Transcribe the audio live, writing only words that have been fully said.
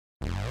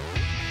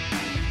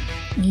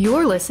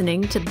You're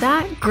listening to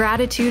That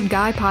Gratitude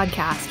Guy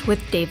podcast with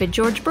David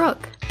George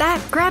Brooke.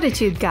 That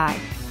Gratitude Guy.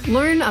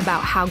 Learn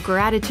about how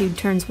gratitude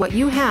turns what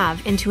you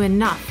have into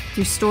enough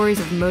through stories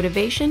of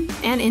motivation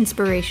and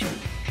inspiration.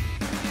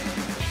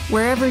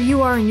 Wherever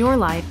you are in your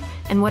life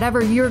and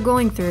whatever you're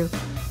going through,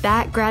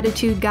 That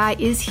Gratitude Guy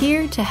is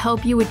here to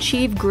help you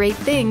achieve great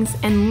things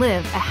and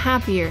live a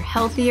happier,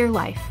 healthier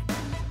life.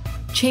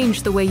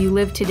 Change the way you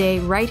live today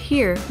right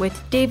here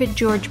with David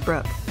George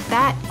Brooke.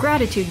 That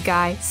Gratitude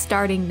Guy,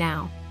 starting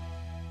now.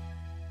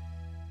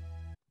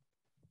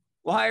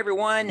 Well, hi,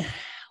 everyone.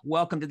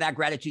 Welcome to That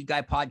Gratitude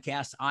Guy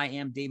podcast. I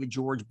am David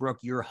George Brooke,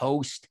 your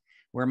host,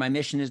 where my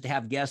mission is to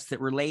have guests that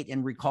relate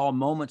and recall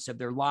moments of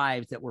their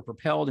lives that were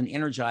propelled and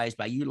energized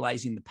by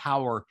utilizing the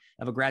power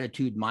of a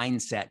gratitude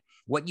mindset.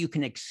 What you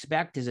can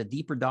expect is a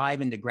deeper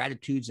dive into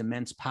gratitude's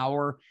immense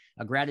power,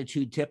 a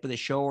gratitude tip of the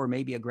show, or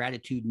maybe a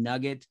gratitude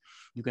nugget.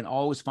 You can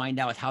always find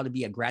out how to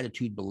be a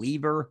gratitude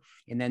believer,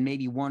 and then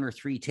maybe one or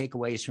three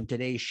takeaways from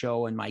today's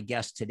show and my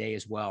guest today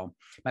as well.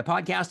 My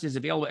podcast is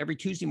available every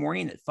Tuesday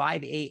morning at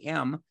 5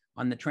 a.m.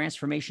 on the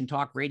Transformation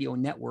Talk Radio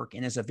Network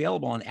and is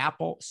available on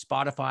Apple,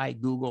 Spotify,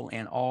 Google,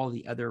 and all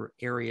the other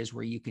areas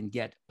where you can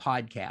get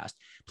podcasts.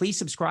 Please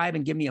subscribe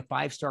and give me a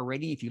 5-star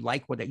rating if you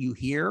like what you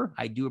hear.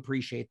 I do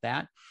appreciate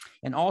that.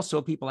 And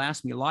also, people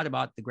ask me a lot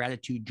about the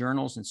gratitude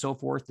journals and so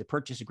forth. To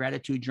purchase a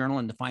gratitude journal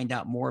and to find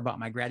out more about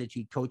my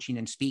gratitude coaching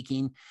and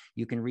speaking,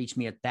 you can reach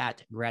me at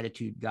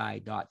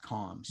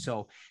thatgratitudeguy.com.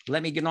 So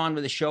let me get on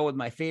with the show with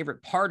my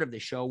favorite part of the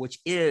show, which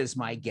is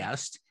my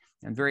guest.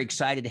 I'm very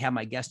excited to have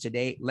my guest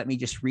today. Let me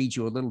just read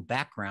you a little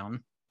background.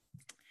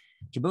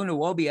 Chibunna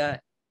Nwaobia,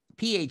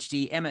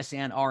 PhD,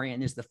 MSN,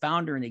 RN, is the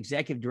founder and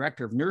executive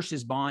director of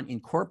Nursesbond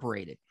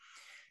Incorporated.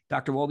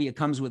 Dr. Nwaobia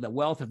comes with a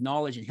wealth of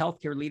knowledge in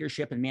healthcare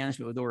leadership and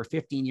management with over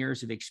 15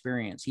 years of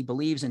experience. He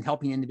believes in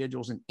helping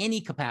individuals in any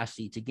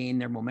capacity to gain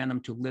their momentum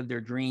to live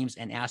their dreams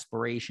and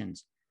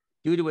aspirations.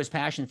 Due to his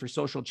passion for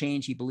social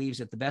change, he believes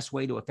that the best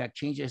way to affect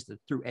change is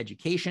through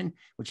education,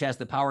 which has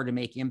the power to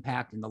make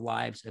impact in the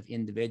lives of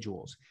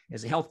individuals.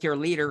 As a healthcare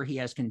leader, he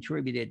has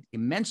contributed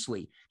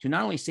immensely to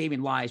not only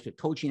saving lives, but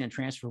coaching and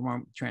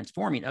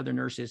transforming other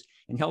nurses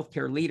and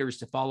healthcare leaders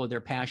to follow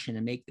their passion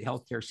and make the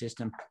healthcare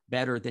system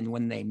better than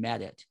when they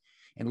met it.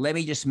 And let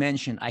me just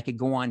mention, I could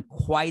go on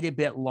quite a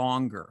bit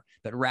longer,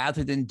 but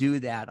rather than do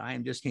that, I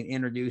am just going to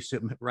introduce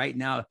him right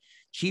now,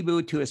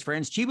 Chibu, to his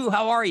friends. Chibu,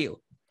 how are you?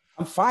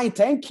 I'm fine.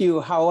 Thank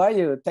you. How are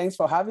you? Thanks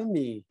for having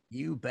me.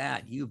 You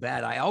bet. You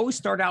bet. I always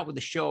start out with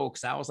the show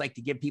because I always like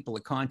to give people a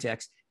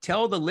context.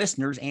 Tell the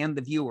listeners and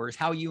the viewers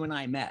how you and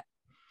I met.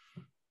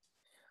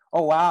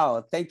 Oh,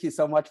 wow. Thank you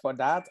so much for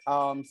that.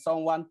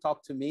 Someone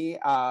talked to me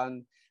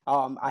and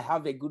I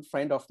have a good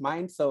friend of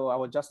mine. So I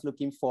was just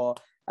looking for,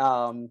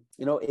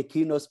 a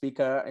keynote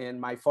speaker in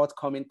my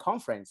forthcoming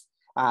conference.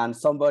 And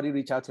somebody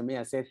reached out to me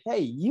and said, hey,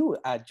 you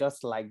are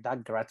just like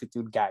that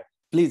gratitude guy.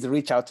 Please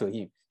reach out to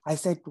him. I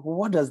said,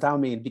 what does that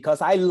mean?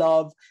 Because I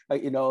love,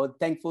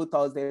 Thankful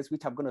Thursdays,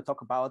 which I'm going to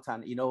talk about,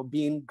 and,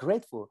 being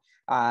grateful.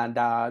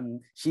 And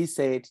she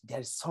said,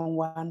 there's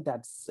someone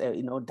that's,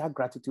 that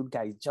gratitude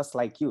guy is just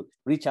like you.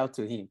 Reach out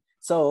to him.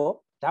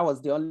 So that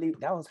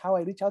was how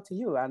I reached out to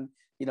you. And,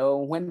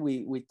 when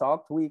we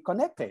talked, we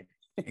connected.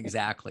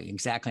 Exactly.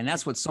 And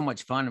that's what's so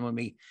much fun.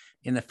 When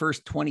in the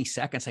first 20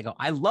 seconds, I go,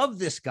 I love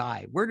this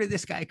guy. Where did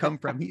this guy come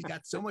from? He's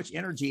got so much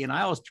energy, and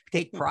I always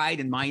take pride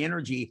in my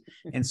energy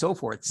and so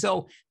forth.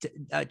 So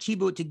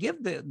Chibu, to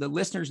give the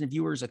listeners and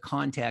viewers a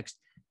context,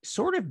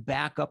 sort of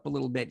back up a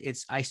little bit.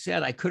 I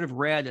said I could have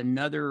read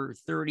another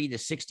 30 to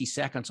 60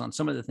 seconds on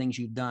some of the things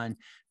you've done,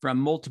 from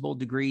multiple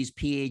degrees,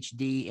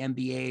 PhD,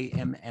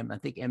 MBA, I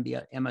think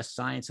MBA, MS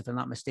Science, if I'm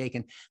not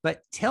mistaken.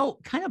 But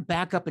kind of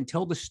back up and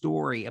tell the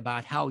story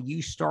about how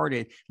you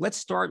started. Let's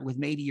start with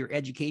maybe your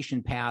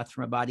education path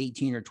from about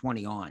 18 or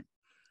 20 on.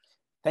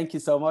 Thank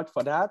you so much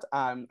for that.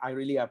 I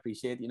really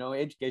appreciate,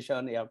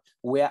 education.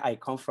 Where I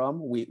come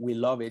from, we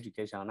love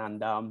education.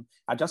 And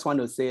I just want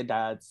to say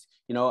that,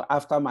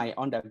 after my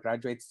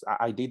undergraduates,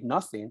 I did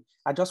nothing.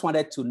 I just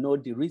wanted to know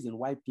the reason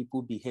why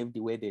people behave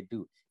the way they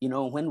do.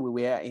 When we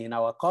were in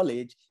our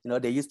college,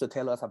 they used to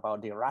tell us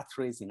about the rat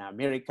race in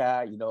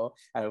America,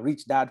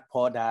 rich dad,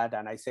 poor dad.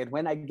 And I said,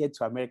 when I get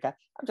to America,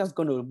 I'm just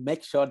going to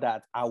make sure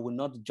that I will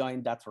not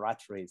join that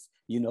rat race,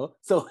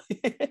 So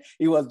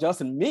it was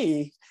just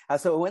me. And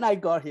so when I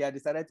got here, I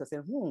decided to say,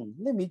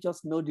 let me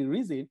just know the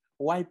reason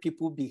why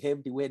people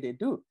behave the way they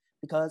do.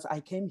 Because I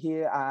came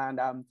here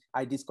and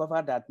I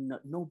discovered that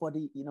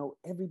nobody,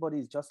 everybody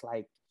is just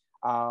like,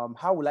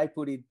 how will I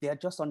put it? They're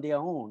just on their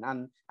own.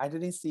 And I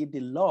didn't see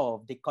the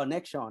love, the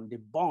connection, the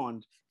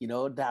bond,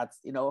 that,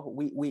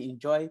 we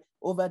enjoy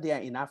over there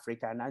in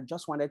Africa. And I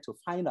just wanted to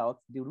find out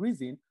the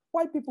reason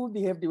why people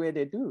behave the way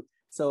they do.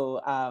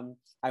 So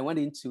I went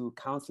into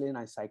counseling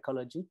and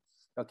psychology,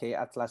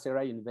 at La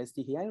Sierra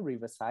University here in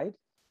Riverside.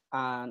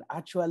 And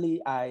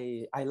actually,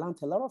 I learned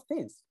a lot of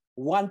things.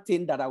 One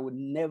thing that I would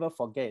never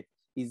forget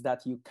is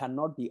that you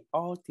cannot be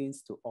all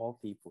things to all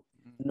people.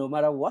 No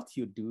matter what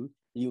you do,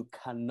 you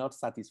cannot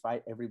satisfy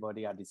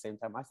everybody at the same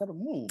time. I said,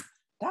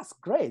 that's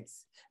great.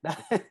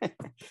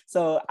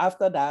 So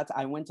after that,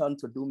 I went on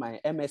to do my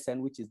MSN,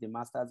 which is the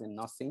Master's in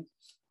Nursing,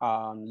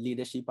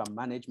 Leadership and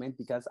Management,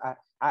 because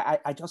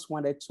I just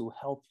wanted to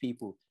help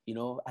people.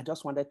 I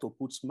just wanted to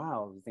put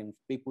smiles in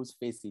people's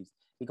faces,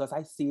 because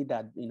I see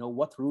that,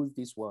 what rules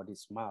this world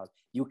is smiles.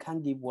 You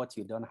can't give what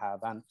you don't have.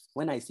 And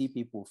when I see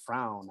people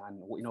frown and,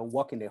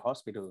 work in the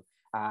hospital,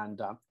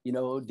 and,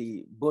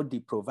 both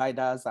the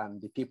providers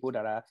and the people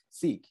that are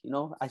sick,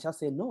 I just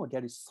say, no,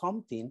 there is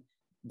something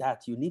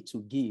that you need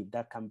to give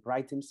that can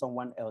brighten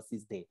someone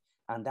else's day.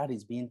 And that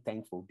is being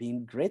thankful,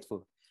 being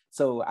grateful.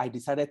 So I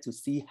decided to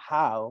see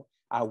how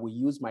I will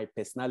use my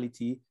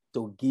personality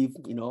to give,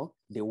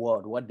 the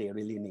world what they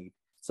really need.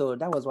 So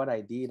that was what I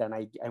did. And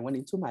I went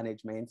into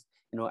management.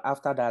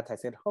 After that, I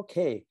said,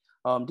 okay,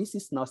 this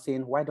is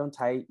nursing. Why don't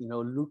I,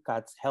 look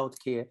at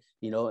healthcare,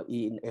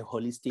 in a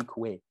holistic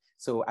way?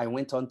 So I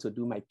went on to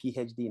do my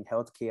PhD in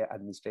healthcare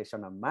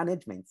administration and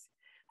management.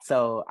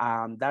 So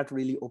that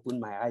really opened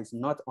my eyes,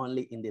 not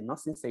only in the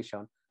nursing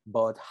session,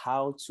 but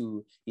how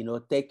to,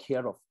 take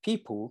care of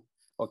people,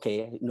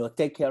 okay,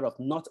 take care of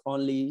not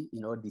only,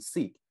 the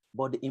sick,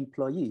 but the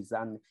employees.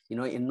 And,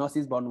 in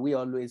Nursesbond, we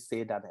always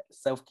say that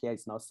self-care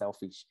is not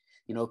selfish.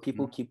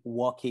 People keep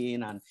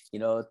working and,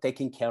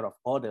 taking care of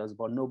others,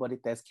 but nobody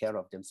takes care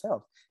of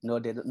themselves.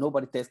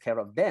 Nobody takes care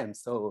of them.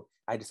 So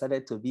I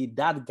decided to be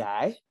that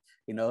guy,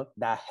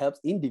 that helps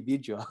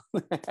individuals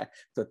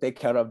to take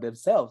care of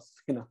themselves,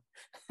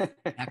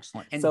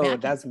 Excellent. And so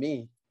that's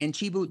me. And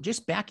Chibu,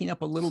 just backing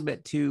up a little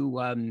bit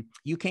to,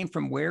 you came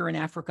from where in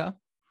Africa?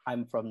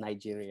 I'm from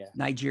Nigeria.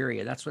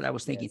 Nigeria. That's what I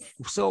was thinking.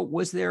 Yes. So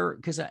was there,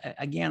 because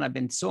again, I've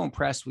been so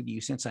impressed with you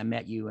since I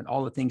met you and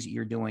all the things that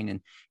you're doing and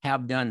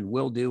have done,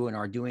 will do, and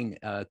are doing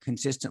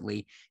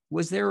consistently.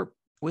 Was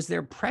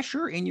there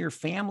pressure in your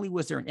family?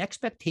 Was there an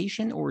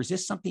expectation, or is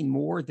this something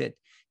more that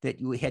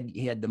you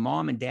had the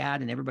mom and dad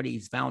and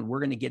everybody's found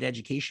we're going to get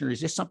education? Or is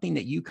this something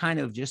that you kind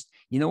of just,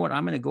 what,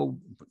 I'm going to go,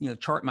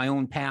 chart my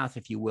own path,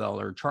 if you will,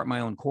 or chart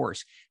my own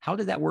course? How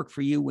did that work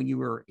for you when you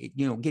were,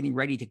 getting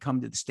ready to come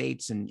to the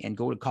States and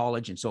go to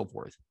college and so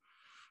forth?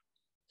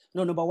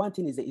 No, number one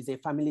thing is a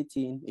family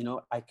thing.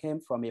 I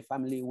came from a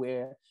family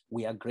where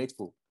we are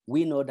grateful.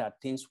 We know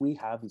that things we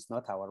have is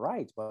not our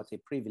right, but a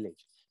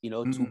privilege.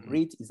 To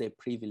breathe is a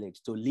privilege.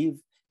 To live,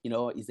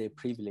 is a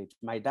privilege.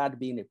 My dad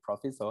being a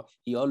professor,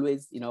 he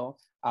always,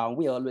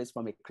 we're always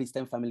from a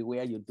Christian family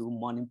where you do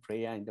morning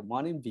prayer in the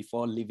morning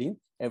before leaving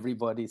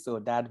everybody. So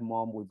dad,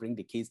 mom will bring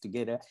the kids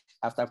together.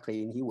 After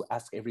praying, he will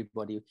ask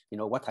everybody,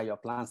 what are your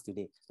plans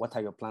today? What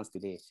are your plans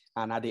today?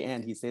 And at the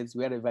end, he says,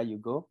 wherever you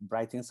go,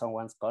 brighten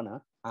someone's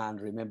corner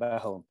and remember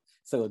home.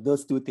 So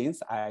those two things,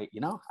 I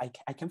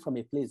came from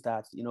a place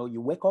that,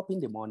 you wake up in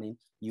the morning,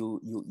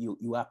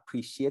 you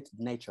appreciate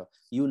nature.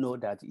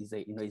 That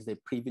is a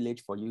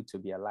privilege for you to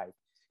be alive.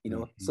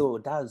 So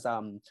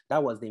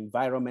that was the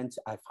environment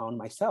I found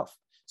myself.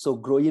 So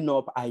growing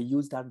up, I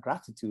used that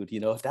gratitude.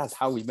 That's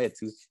how we met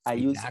too.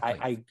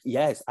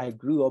 I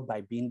grew up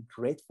by being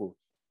grateful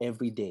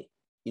every day.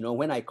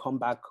 When I come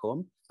back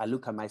home, I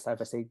look at myself,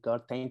 I say,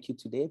 God, thank you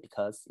today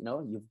because,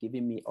 you've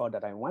given me all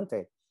that I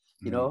wanted.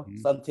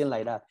 Something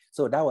like that.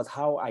 So that was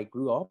how I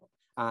grew up.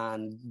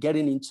 And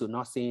getting into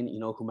nursing,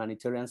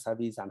 humanitarian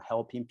service and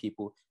helping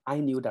people, I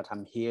knew that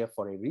I'm here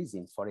for a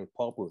reason, for a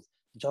purpose,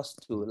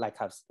 just to, like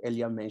I've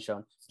earlier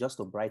mentioned, just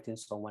to brighten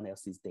someone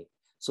else's day.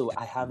 So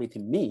I have it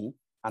in me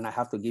and I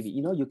have to give it.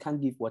 You can't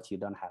give what you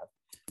don't have.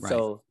 Right.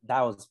 So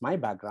that was my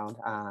background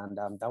and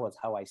that was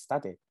how I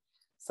started.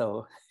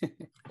 So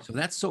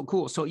that's so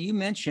cool. So you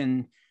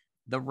mentioned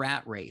the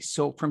rat race.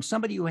 So from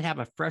somebody who would have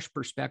a fresh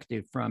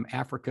perspective from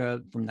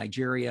Africa, from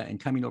Nigeria, and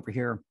coming over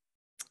here,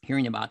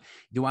 hearing about,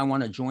 do I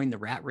want to join the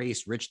rat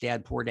race, rich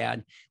dad, poor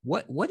dad?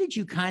 What did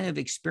you kind of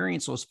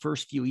experience those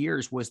first few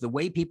years? Was the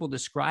way people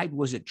described,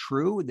 was it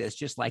true? That's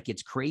just like,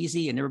 it's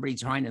crazy and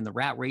everybody's trying in the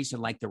rat race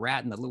and like the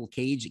rat in the little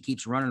cage that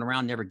keeps running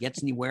around, never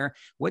gets anywhere.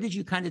 What did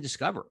you kind of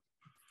discover?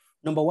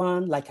 Number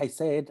one, like I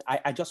said,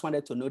 I just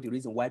wanted to know the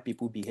reason why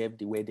people behave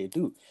the way they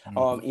do.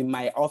 In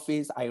my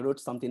office, I wrote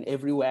something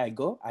everywhere I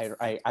go.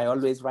 I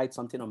always write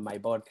something on my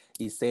board.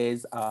 It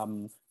says,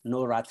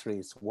 no rat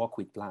race, work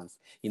with plans.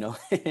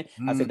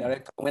 As a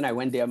director, when I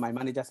went there, my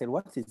manager said,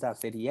 what is that? I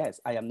said, yes,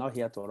 I am not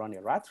here to run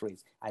a rat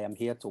race. I am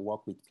here to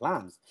work with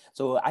plans.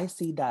 So I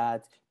see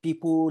that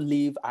people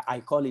live, I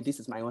call it, this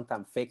is my own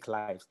term, fake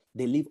lives.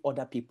 They live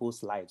other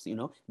people's lives,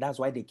 That's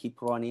why they keep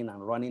running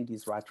and running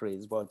this rat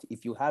race. But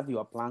if you have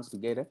your plans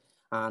together,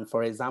 and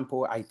for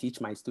example, I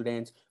teach my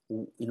students,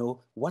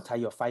 what are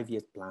your 5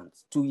 years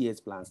plans, 2 years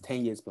plans,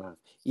 10 years plans?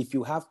 If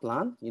you have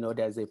plan,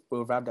 there's a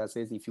proverb that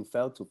says, if you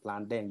fail to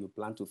plan, then you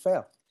plan to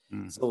fail.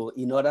 So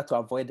in order to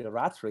avoid the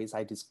rat race,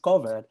 I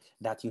discovered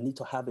that you need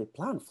to have a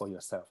plan for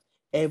yourself.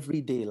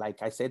 Every day,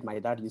 like I said, my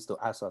dad used to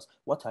ask us,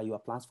 what are your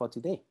plans for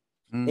today?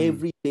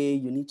 Every day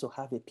you need to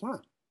have a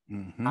plan.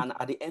 And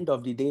at the end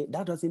of the day,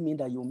 that doesn't mean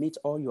that you meet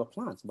all your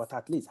plans, but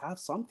at least have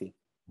something.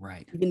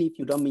 Right. Even if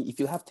you don't meet, if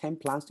you have 10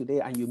 plans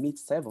today and you meet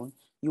 7,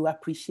 you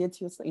appreciate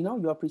yourself,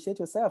 you appreciate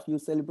yourself, you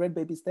celebrate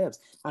baby steps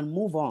and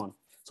move on.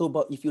 So,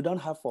 but if you don't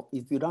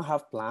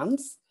have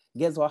plans,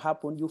 guess what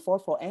happened? You fall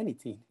for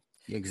anything.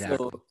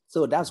 Exactly.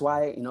 So that's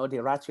why,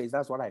 the rat race,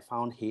 that's what I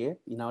found here.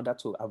 In order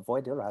to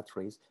avoid the rat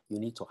race, you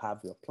need to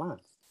have your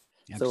plans.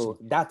 Excellent. So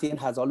that thing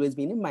has always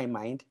been in my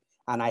mind,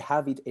 and I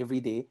have it every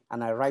day,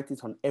 and I write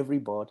it on every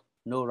board.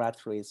 No rat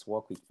race,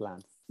 work with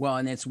plans. Well,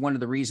 and it's one of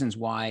the reasons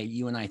why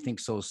you and I think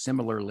so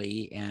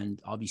similarly.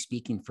 And I'll be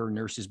speaking for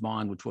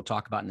Nursesbond, which we'll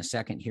talk about in a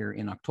second here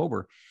in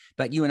October.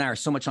 But you and I are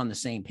so much on the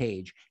same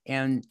page.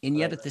 And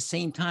yet at the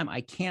same time,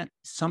 I can't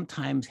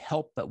sometimes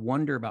help but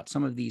wonder about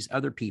some of these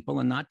other people,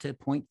 and not to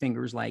point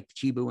fingers like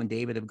Chibu and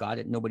David have got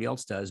it, nobody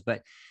else does,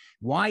 but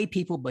why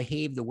people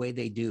behave the way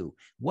they do.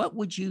 What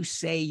would you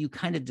say you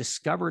kind of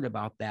discovered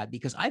about that?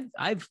 Because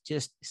I've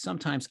just,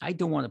 sometimes I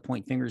don't want to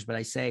point fingers, but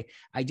I say,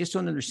 I just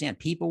don't understand.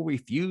 People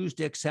refuse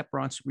to accept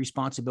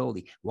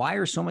responsibility. Why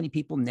are so many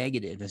people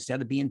negative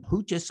instead of being,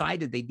 who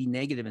decided they'd be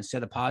negative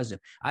instead of positive?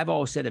 I've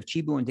always said if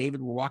Chibu and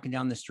David were walking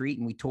down the street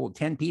and we told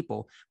 10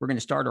 people we're going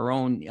to start our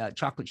own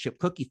chocolate chip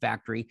cookie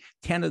factory,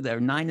 9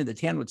 of the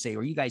 10 would say,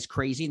 are you guys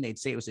crazy? And they'd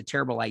say it was a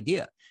terrible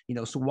idea.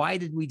 So why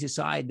did we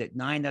decide that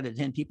 9 out of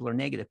 10 people are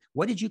negative?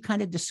 What did you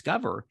kind of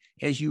discover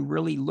as you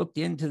really looked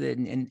into it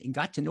and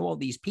got to know all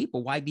these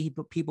people, why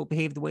people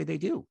behave the way they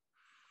do?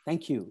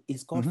 Thank you.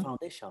 It's called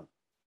foundation.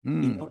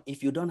 Mm.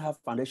 If you don't have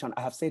foundation,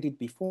 I have said it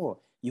before,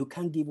 you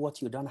can't give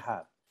what you don't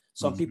have.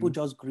 Some people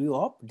just grew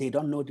up, they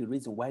don't know the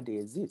reason why they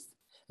exist.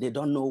 They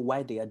don't know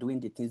why they are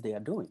doing the things they are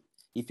doing.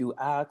 If you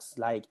ask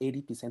like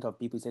 80% of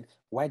people said,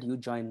 why do you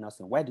join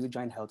nursing? Why do you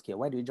join healthcare?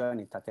 Why do you join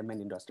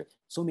entertainment industry?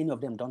 So many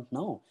of them don't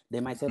know. They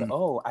might say,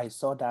 oh, I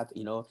saw that,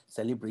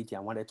 celebrity,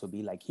 I wanted to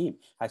be like him.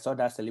 I saw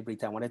that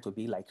celebrity, I wanted to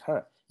be like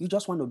her. You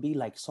just want to be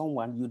like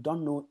someone you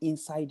don't know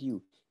inside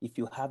you if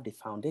you have the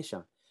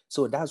foundation.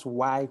 So that's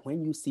why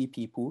when you see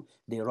people,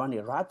 they run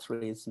a rat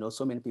race.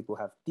 So many people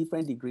have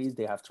different degrees.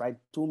 They have tried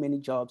too many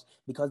jobs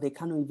because they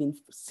cannot even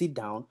sit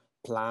down,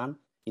 plan,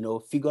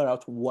 figure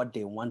out what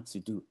they want to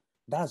do.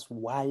 That's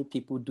why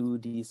people do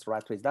this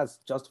rat race. That's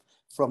just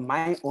from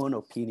my own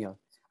opinion.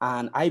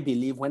 And I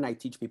believe when I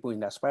teach people in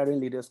the Aspiring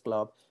Leaders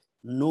Club,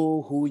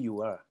 know who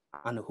you are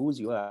and whose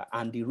you are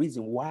and the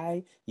reason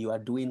why you are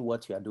doing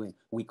what you are doing.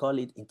 We call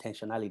it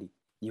intentionality.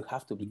 You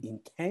have to be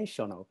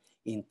intentional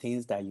in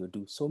things that you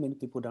do. So many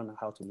people don't know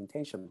how to be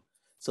intentional.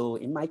 So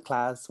in my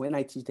class, when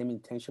I teach them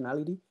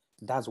intentionality,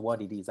 that's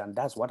what it is. And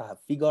that's what I have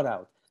figured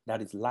out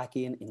that is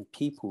lacking in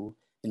people,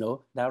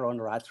 that run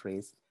rat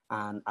race.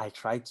 And I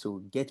try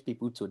to get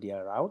people to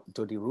their route,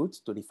 to the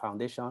roots, to the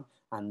foundation,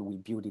 and we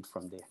build it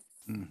from there.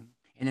 Mm-hmm.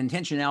 And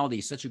intentionality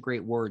is such a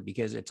great word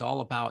because it's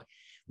all about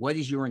what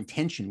is your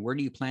intention? Where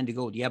do you plan to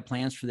go? Do you have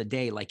plans for the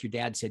day? Like your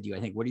dad said to you,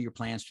 I think, what are your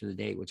plans for the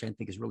day? Which I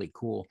think is really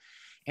cool.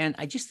 And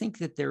I just think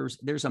that there's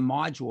a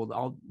module,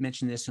 I'll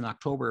mention this in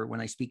October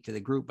when I speak to the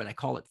group, but I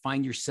call it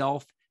Find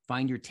Yourself,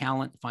 Find Your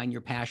Talent, Find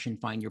Your Passion,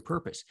 Find Your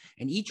Purpose.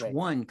 And each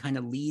one kind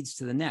of leads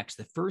to the next.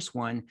 The first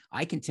one,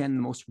 I contend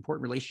the most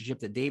important relationship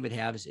that David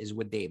has is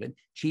with David.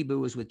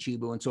 Chibu is with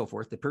Chibu and so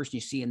forth. The person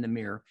you see in the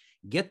mirror,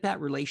 get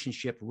that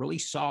relationship really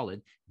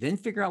solid, then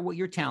figure out what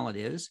your talent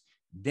is,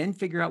 then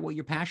figure out what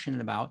you're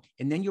passionate about,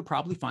 and then you'll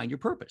probably find your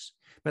purpose.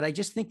 But I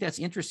just think that's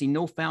interesting.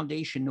 No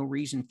foundation, no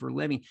reason for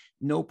living,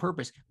 no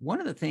purpose.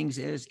 One of the things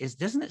is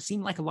doesn't it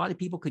seem like a lot of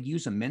people could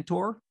use a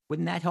mentor?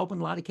 Wouldn't that help in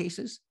a lot of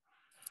cases?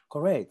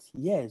 Correct.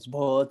 Yes,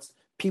 but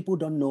people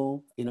don't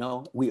know,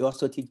 we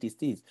also teach these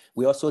things.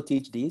 We also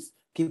teach this.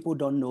 People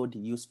don't know the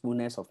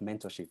usefulness of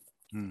mentorship.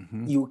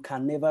 Mm-hmm. You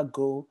can never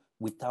go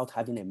without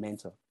having a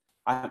mentor.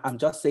 I'm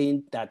just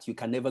saying that you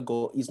can never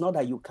go. It's not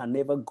that you can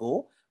never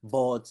go,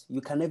 but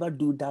you can never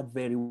do that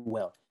very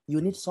well. You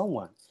need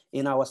someone.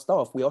 In our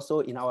stuff, we also,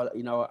 in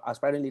our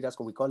Aspiring Leaders,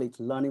 we call it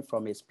learning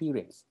from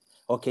experience.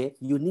 Okay,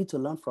 you need to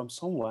learn from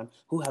someone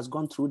who has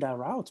gone through that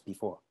route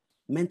before.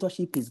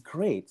 Mentorship is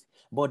great,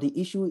 but the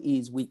issue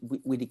is with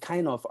the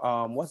kind of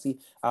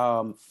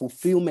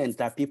fulfillment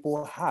that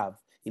people have.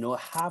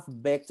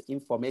 Half-baked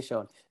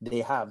information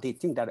they have. They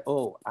think that,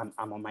 oh, I'm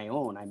on my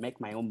own. I make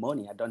my own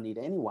money. I don't need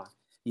anyone.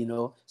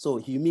 So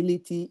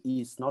humility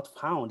is not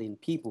found in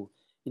people.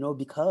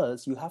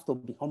 Because you have to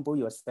be humble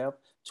yourself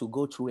to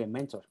go through a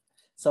mentor.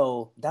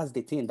 So that's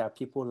the thing that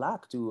people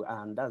lack to,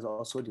 and that's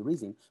also the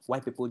reason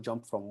why people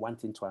jump from one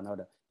thing to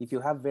another. If you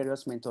have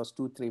various mentors,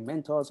 2, 3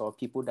 mentors, or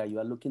people that you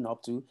are looking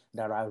up to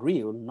that are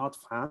real, not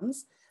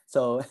fans,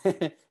 so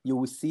you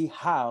will see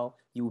how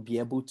you will be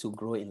able to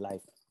grow in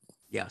life.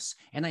 Yes.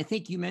 And I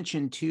think you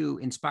mentioned too,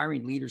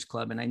 Inspiring Leaders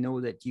Club, and I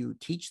know that you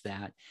teach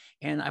that.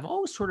 And I've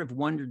always sort of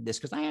wondered this,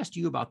 because I asked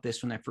you about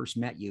this when I first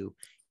met you,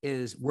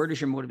 is where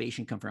does your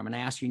motivation come from? And I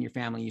asked you and your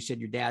family, you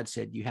said your dad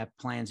said you have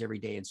plans every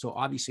day. And so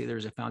obviously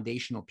there's a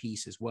foundational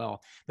piece as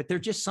well, but there are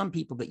just some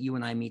people that you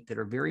and I meet that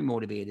are very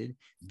motivated,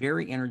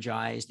 very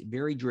energized,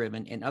 very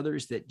driven, and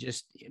others that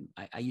just,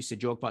 I used to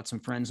joke about some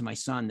friends of my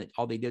son that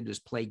all they did was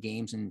play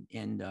games and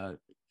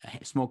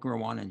smoke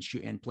marijuana and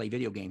shoot and play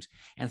video games.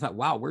 And I thought,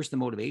 wow, where's the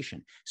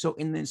motivation? So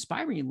in the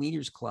Inspiring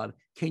Leaders Club,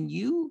 can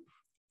you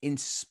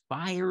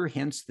inspire,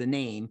 hence the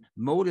name,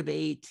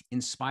 motivate,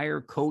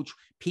 inspire, coach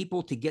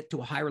people to get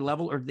to a higher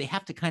level, or do they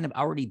have to kind of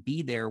already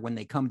be there when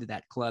they come to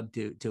that club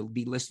to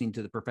be listening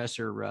to the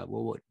Professor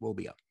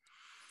Nwaobia?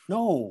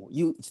 No,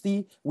 you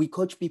see, we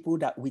coach people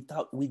that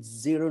with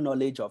zero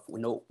knowledge of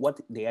what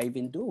they are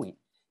even doing.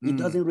 It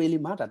doesn't really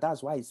matter.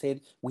 That's why I said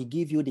we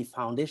give you the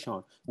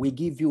foundation, we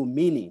give you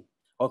meaning.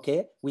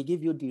 Okay, we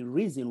give you the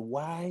reason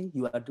why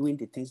you are doing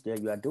the things that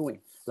you are doing.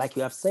 Like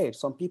you have said,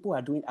 some people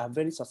are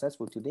very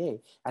successful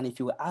today, and if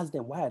you ask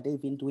them why are they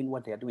even doing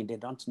what they are doing, they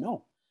don't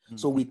know.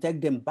 So we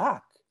take them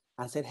back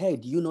and said, hey,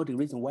 do you know the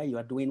reason why you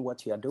are doing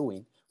what you are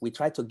doing? We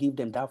try to give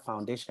them that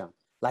foundation.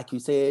 Like you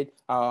said,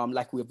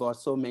 like we've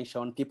also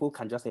mentioned, people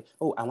can just say,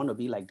 oh, I want to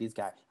be like this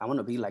guy. I want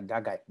to be like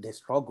that guy. They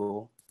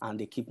struggle and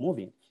they keep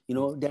moving.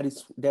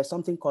 There's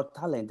something called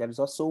talent. There is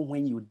also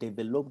when you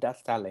develop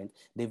that talent,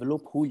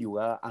 develop who you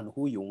are and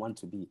who you want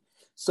to be.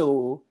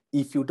 So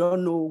if you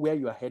don't know where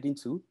you are heading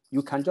to,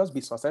 you can just be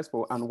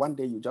successful and one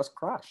day you just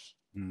crash.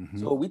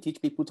 So we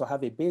teach people to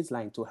have a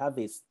baseline, to have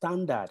a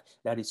standard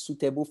that is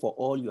suitable for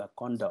all your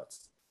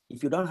conducts.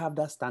 If you don't have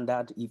that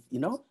standard, if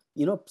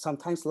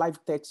sometimes life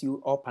takes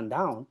you up and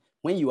down.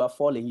 When you are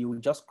falling, you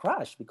just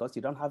crash because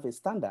you don't have a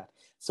standard.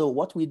 So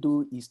what we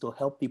do is to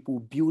help people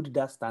build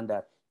that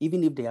standard.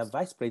 Even if they are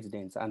vice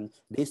presidents and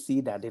they see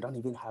that they don't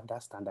even have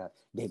that standard,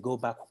 they go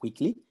back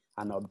quickly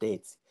and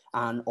update.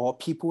 Or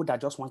people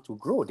that just want to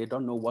grow, they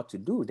don't know what to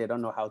do, they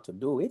don't know how to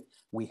do it.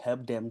 We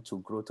help them to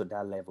grow to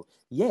that level.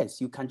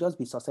 Yes, you can just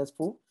be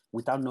successful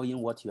without knowing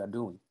what you are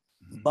doing.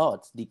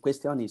 But the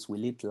question is,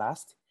 will it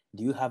last?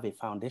 Do you have a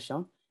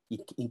foundation?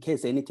 In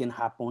case anything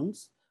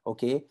happens,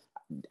 okay,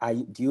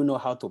 do you know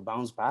how to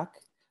bounce back?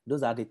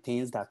 Those are the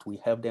things that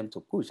we help them to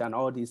push. And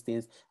all these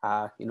things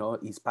are,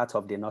 is part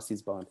of the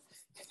Nursesbond.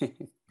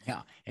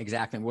 Yeah,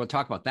 exactly. We'll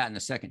talk about that in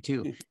a second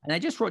too. And I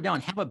just wrote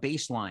down, have a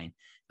baseline.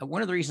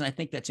 One of the reasons I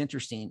think that's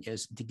interesting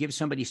is to give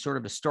somebody sort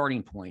of a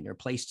starting point or a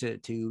place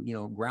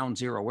to ground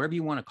zero, whatever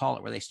you want to call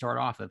it, where they start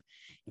off of.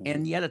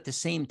 And yet at the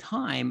same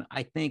time,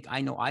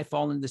 I know I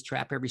fall into this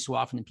trap every so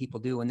often and people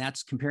do, and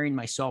that's comparing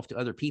myself to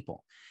other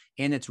people.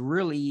 And it's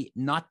really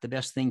not the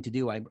best thing to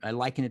do. I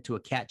liken it to a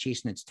cat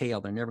chasing its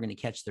tail. They're never going to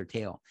catch their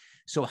tail.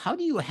 So how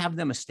do you have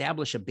them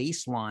establish a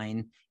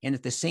baseline and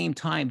at the same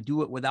time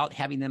do it without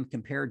having them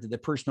compared to the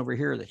person over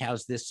here that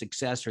has this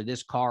success or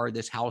this car, or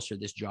this house, or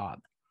this job?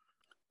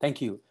 Thank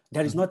you.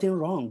 There is nothing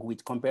wrong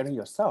with comparing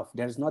yourself.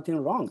 There's nothing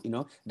wrong.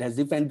 There's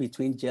difference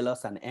between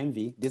jealous and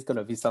envy. This is going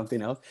to be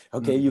something else.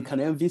 Okay. You can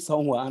envy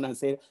someone and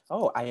say,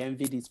 oh, I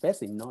envy this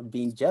person, not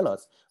being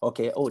jealous.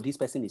 Okay. Oh, this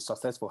person is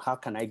successful. How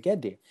can I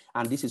get there?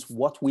 And this is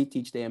what we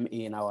teach them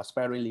in our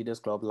Aspiring Leaders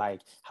Club.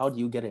 Like, how do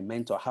you get a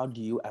mentor? How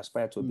do you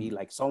aspire to be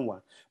like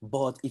someone?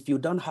 But if you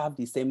don't have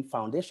the same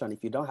foundation,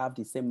 if you don't have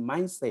the same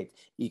mindset,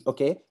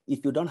 okay,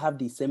 if you don't have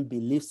the same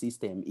belief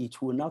system,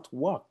 it will not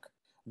work.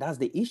 That's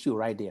the issue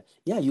right there.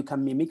 Yeah, you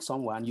can mimic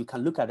someone, you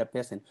can look at a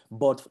person,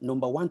 but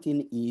number one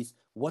thing is,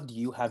 what do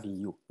you have in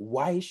you?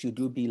 Why should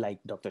you be like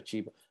Dr.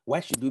 Chiba? Why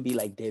should you be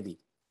like David?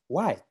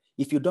 Why?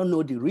 If you don't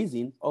know the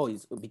reason, oh,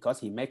 it's because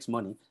he makes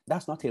money,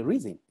 that's not a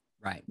reason.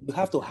 Right. You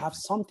have to have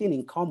something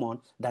in common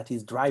that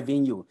is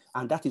driving you.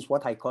 And that is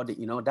what I call it,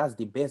 that's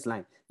the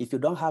baseline. If you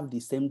don't have the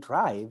same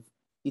drive,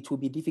 it will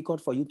be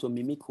difficult for you to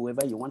mimic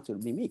whoever you want to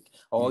mimic,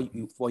 or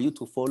for you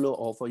to follow,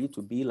 or for you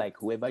to be like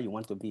whoever you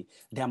want to be.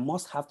 There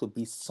must have to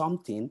be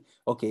something,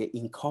 okay,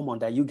 in common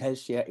that you guys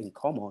share in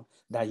common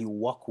that you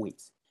work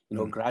with,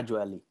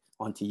 gradually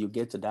until you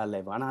get to that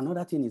level. And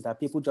another thing is that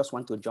people just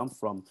want to jump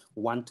from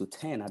 1 to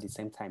 10 at the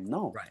same time.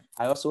 No, right.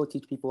 I also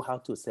teach people how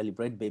to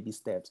celebrate baby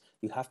steps.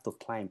 You have to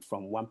climb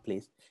from one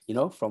place,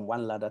 from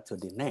one ladder to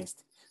the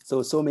next.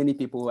 So many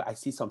people, I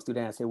see some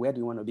students, I say, where do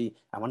you want to be?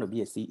 I want to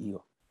be a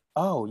CEO.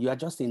 Oh, you are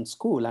just in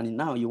school and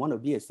now you want to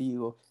be a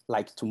CEO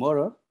like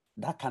tomorrow?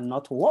 That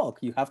cannot work.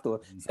 You have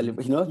to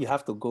celebrate, you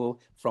have to go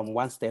from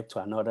one step to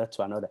another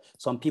to another.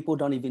 Some people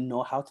don't even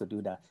know how to do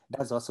that.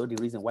 That's also the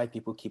reason why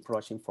people keep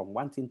rushing from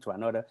one thing to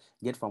another,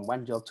 get from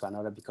one job to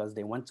another, because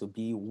they want to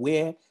be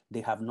where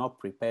they have not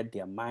prepared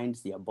their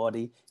minds, their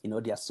body,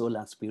 their soul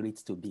and spirit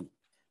to be.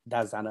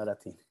 That's another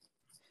thing.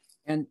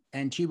 And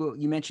Chibo,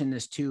 you mentioned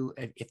this too.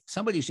 If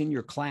somebody's in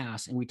your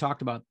class, and we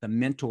talked about the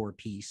mentor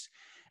piece,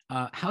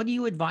 how do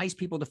you advise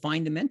people to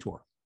find a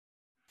mentor?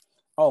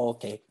 Oh,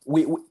 okay.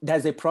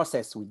 There's a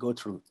process we go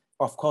through.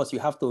 Of course, you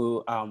have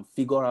to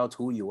figure out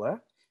who you are,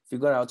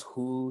 figure out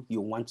who you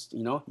want,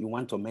 you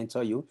want to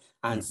mentor you,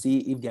 and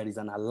see if there is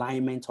an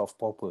alignment of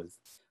purpose.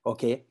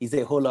 Okay, it's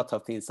a whole lot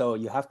of things. So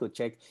you have to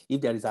check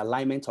if there is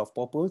alignment of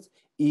purpose,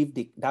 if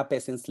that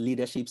person's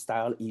leadership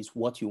style is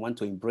what you want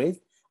to embrace,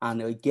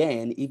 and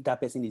again, if that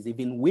person is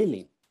even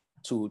willing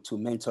to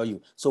mentor you.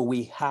 So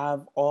we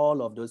have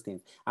all of those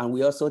things. And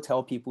we also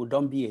tell people,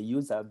 don't be a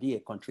user, be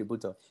a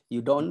contributor.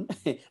 You don't,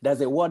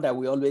 there's a word that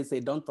we always say,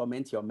 don't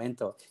torment your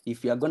mentor.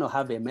 If you're going to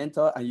have a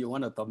mentor and you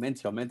want to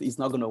torment your mentor, it's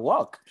not going to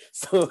work.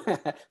 So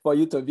for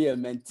you to be a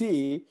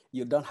mentee,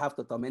 you don't have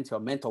to torment your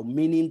mentor,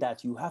 meaning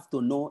that you have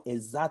to know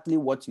exactly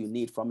what you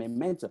need from a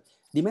mentor.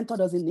 The mentor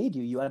doesn't need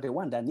you. You are the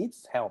one that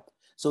needs help.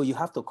 So you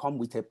have to come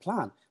with a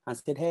plan and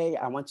say, hey,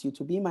 I want you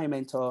to be my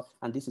mentor,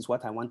 and this is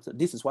what I want to,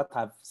 this is what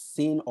I've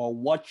seen or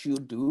what you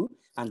do,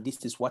 and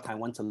this is what I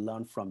want to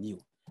learn from you.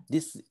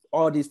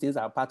 All these things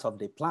are part of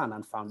the plan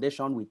and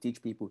foundation we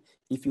teach people.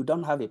 If you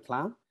don't have a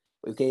plan,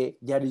 okay,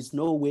 there is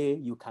no way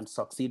you can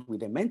succeed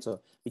with a mentor,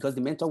 because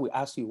the mentor will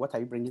ask you, what are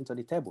you bringing to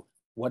the table?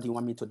 What do you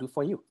want me to do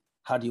for you?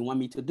 How do you want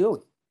me to do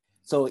it?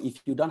 So if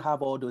you don't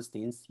have all those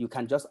things, you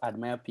can just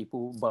admire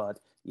people, but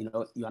you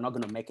are not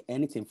going to make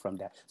anything from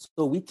that.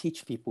 So we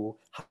teach people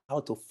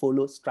how to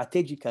follow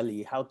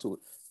strategically, how to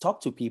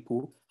talk to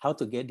people, how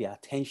to get their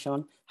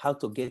attention, how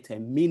to get a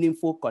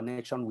meaningful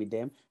connection with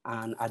them,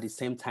 and at the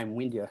same time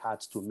win their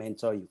hearts to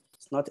mentor you.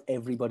 It's not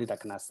everybody that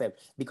can accept,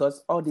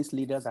 because all these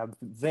leaders are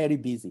very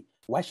busy.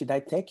 Why should I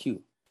take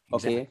you?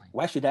 Okay, exactly.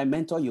 why should I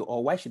mentor you,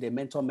 or why should a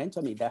mentor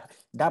mentor me?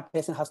 That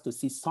person has to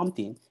see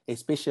something,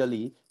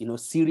 especially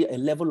a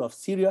level of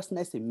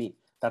seriousness in me,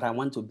 that I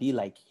want to be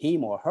like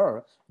him or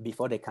her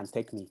before they can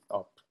take me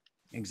up.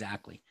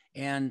 Exactly.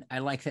 And I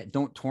like that.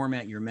 Don't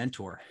torment your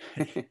mentor.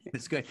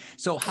 It's good.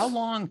 So how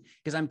long,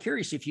 because I'm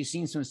curious if you've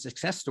seen some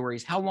success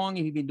stories, how long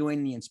have you been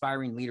doing the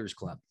Inspiring Leaders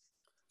Club?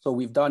 So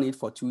we've done it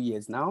for 2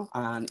 years now,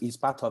 and it's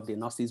part of the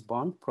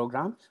Nursesbond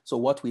program. So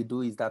what we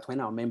do is that when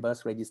our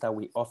members register,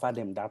 we offer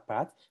them that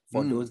part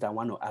for those that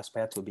want to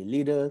aspire to be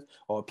leaders,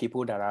 or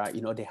people that are,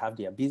 they have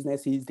their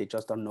businesses, they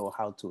just don't know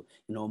how to,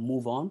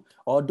 move on,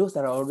 or those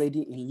that are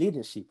already in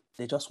leadership,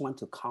 they just want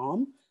to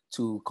come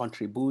to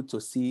contribute,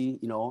 to see,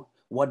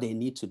 what they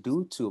need to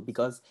do to,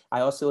 because I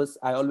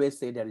always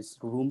say there is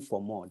room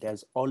for more.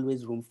 There's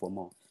always room for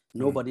more.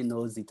 Nobody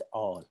knows it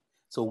all.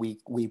 So we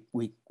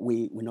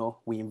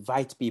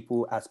invite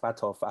people as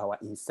part of our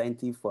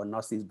incentive for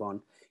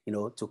Nursesbond,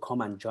 to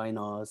come and join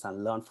us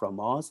and learn from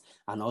us,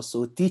 and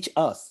also teach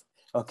us,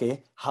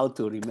 okay, how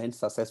to remain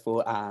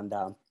successful and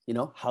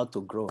how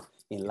to grow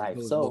in life. It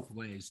goes so both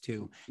ways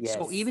too. yes.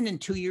 So even in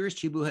 2 years,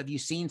 Chibu, have you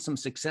seen some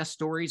success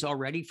stories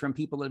already from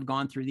people that have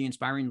gone through the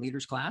Inspiring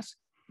Leaders class?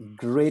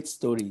 Great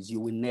stories. You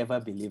will never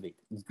believe it.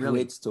 Great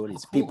Really? stories.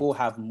 Oh, cool. People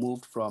have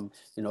moved from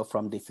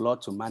the floor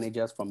to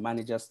managers, from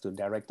managers to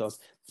directors,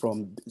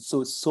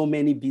 so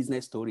many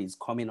business stories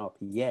coming up.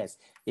 Yes.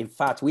 In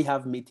fact, we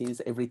have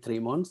meetings every 3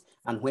 months.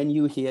 And when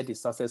you hear the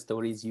success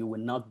stories, you will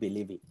not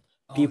believe it.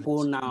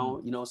 People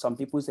now, some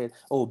people said,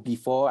 oh,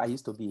 before I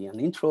used to be an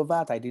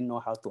introvert, I didn't know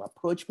how to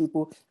approach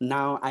people.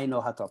 Now I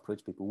know how to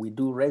approach people. We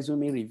do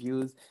resume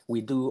reviews. We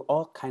do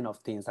all kinds of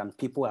things, and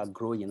people are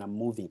growing and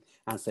moving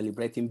and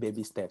celebrating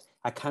baby steps.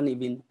 I can't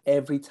even,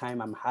 every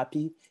time I'm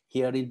happy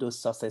hearing those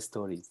success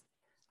stories.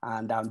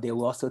 And they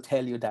will also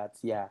tell you that,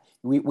 yeah,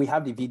 we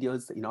have the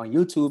videos, on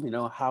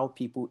YouTube, how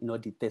people,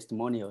 the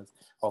testimonials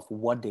of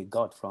what they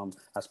got from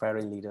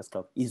Aspiring Leaders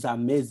Club is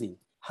amazing.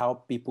 How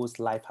people's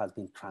life has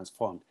been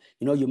transformed.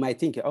 You might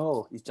think,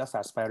 oh, it's just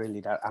aspiring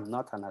leader. I'm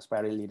not an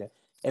aspiring leader.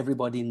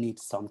 Everybody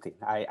needs something.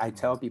 I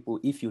tell people,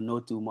 if you know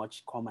too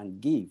much, come and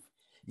give.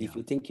 Yeah. If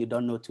you think you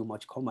don't know too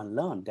much, come and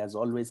learn. There's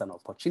always an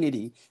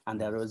opportunity, and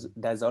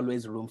there's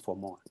always room for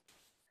more.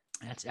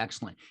 That's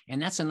excellent. And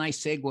that's a nice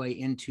segue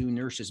into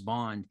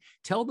Nursesbond.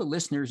 Tell the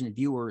listeners and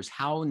viewers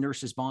how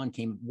Nursesbond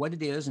came, what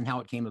it is and how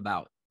it came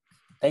about.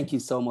 Thank you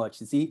so much.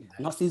 You see,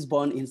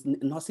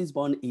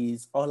 Nursesbond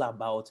is all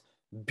about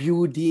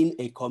building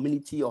a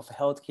community of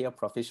healthcare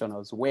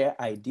professionals where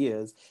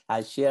ideas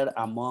are shared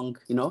among,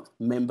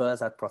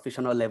 members at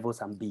professional levels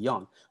and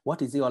beyond.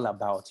 What is it all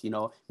about?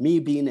 Me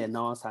being a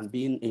nurse and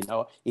being,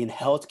 in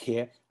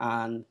healthcare,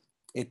 and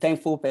a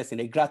thankful person,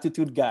 a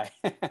gratitude guy.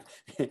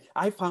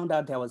 I found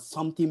out there was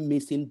something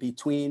missing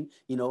between,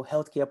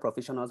 healthcare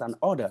professionals and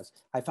others.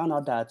 I found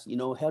out that,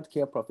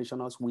 healthcare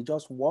professionals, we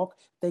just work,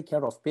 take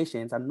care of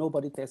patients, and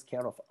nobody takes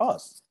care of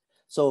us.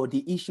 So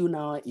the issue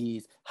now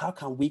is, how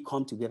can we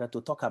come together to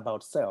talk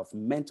about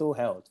mental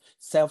health,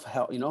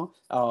 self-help,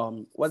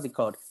 what's it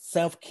called?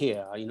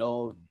 Self-care,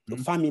 the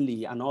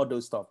family and all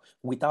those stuff,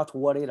 without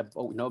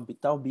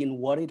without being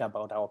worried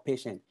about our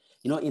patient.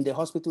 In the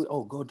hospital,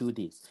 oh, go do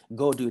this,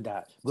 go do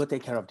that, go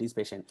take care of this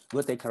patient,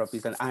 go take care of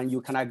this. And you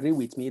can agree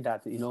with me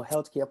that,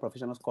 healthcare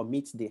professionals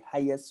commit the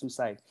highest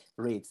suicide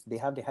rates. They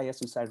have the highest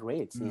suicide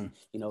rates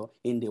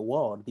in the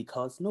world,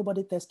 because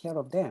nobody takes care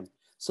of them.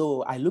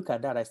 So I look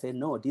at that, I say,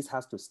 no, this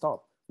has to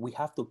stop. We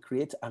have to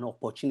create an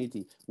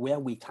opportunity where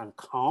we can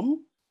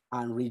come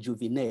and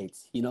rejuvenate,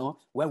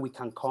 where we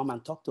can come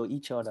and talk to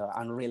each other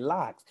and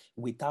relax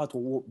without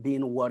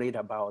being worried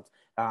about,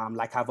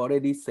 like I've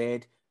already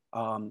said,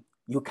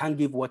 you can't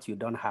give what you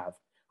don't have.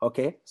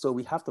 Okay, so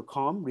we have to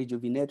come,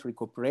 rejuvenate,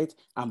 recuperate,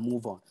 and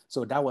move on.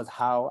 So that was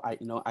how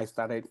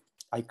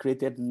I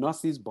created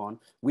Nursesbond,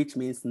 which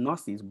means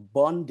nurses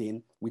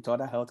bonding with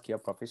other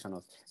healthcare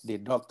professionals, the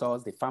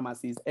doctors, the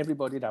pharmacists,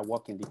 everybody that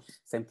work in the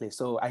same place.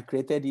 So I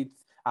created it,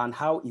 and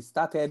how it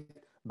started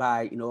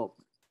by,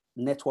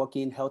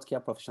 networking,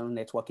 healthcare professional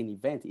networking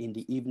event in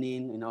the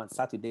evening, on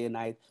Saturday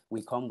night.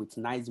 We come with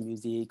nice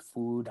music,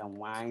 food and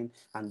wine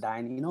and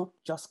dine,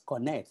 just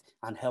connect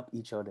and help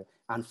each other.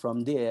 And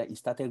from there, it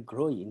started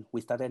growing.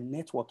 We started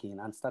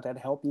networking and started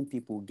helping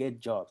people get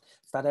jobs,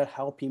 started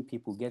helping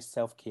people get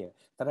self-care,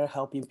 started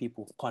helping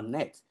people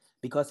connect.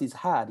 Because it's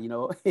hard,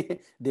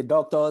 the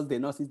doctors, the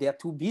nurses, they are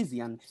too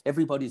busy and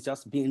everybody's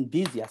just being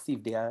busy as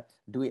if they are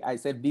doing, I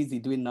said busy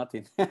doing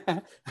nothing.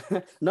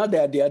 Not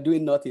that they are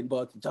doing nothing,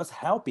 but just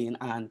helping.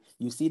 And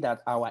you see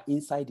that our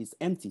inside is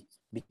empty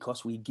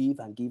because we give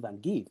and give and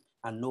give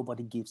and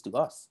nobody gives to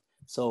us.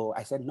 So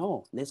I said,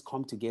 no, let's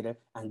come together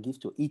and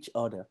give to each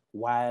other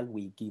while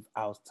we give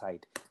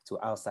outside to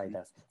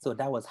outsiders. So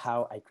that was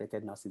how I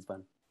created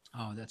Nursesbond.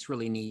 Oh, that's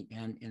really neat.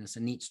 And it's a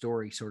neat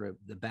story, sort of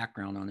the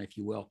background on it, if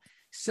you will.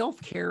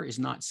 Self-care is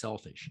not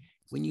selfish.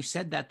 When you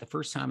said that the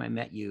first time I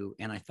met you,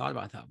 and I thought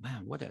about it, I thought,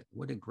 man,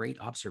 what a great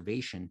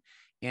observation.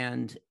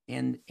 And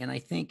I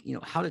think,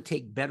 how to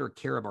take better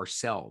care of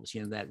ourselves,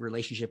 that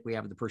relationship we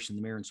have with the person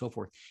in the mirror and so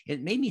forth.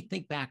 It made me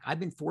think back. I've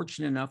been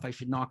fortunate enough, I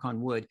should knock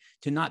on wood,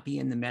 to not be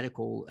in the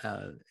medical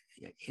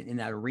in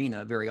that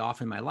arena very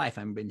often in my life.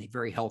 I've been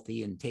very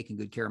healthy and taking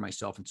good care of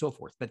myself and so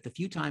forth. But the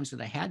few times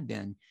that I had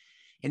been,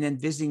 and then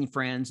visiting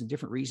friends and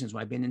different reasons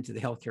why I've been into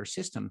the healthcare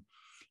system,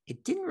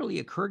 it didn't really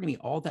occur to me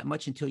all that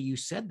much until you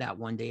said that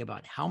one day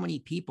about how many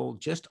people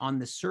just on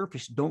the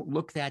surface don't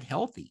look that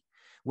healthy.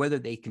 Whether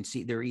they can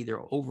see they're either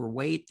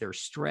overweight, they're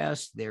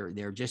stressed, they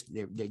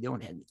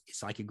don't have,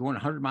 it's like you're going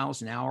 100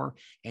 miles an hour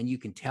and you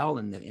can tell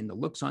in the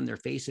looks on their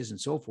faces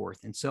and so forth.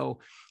 And so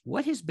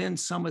what has been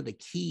some of the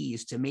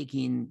keys to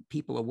making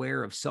people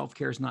aware of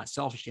self-care is not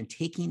selfish and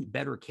taking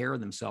better care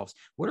of themselves?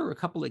 What are a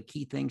couple of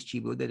key things,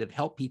 Chibu, that have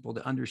helped people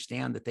to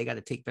understand that they got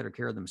to take better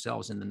care of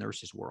themselves in the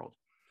nurses world?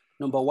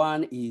 Number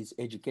one is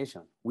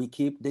education.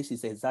 This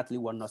is exactly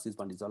what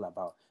Nursesbond is all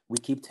about. We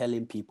keep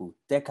telling people,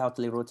 take out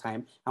little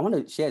time. I want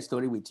to share a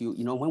story with you.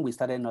 When we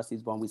started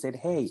Nursesbond, we said,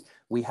 hey,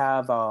 we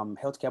have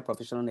healthcare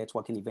professional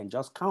networking event,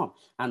 just come.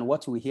 And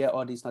what we hear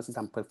all these nurses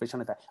and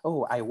professionals,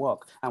 oh, I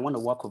want to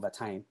work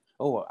overtime.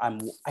 Oh,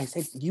 I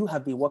said, you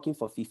have been working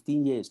for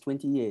 15 years,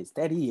 20 years,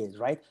 30 years,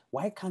 right?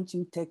 Why can't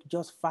you take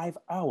just 5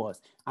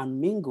 hours and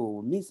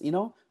mix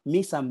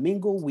and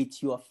mingle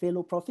with your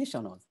fellow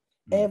professionals?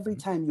 Every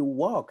time you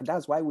walk,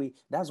 that's why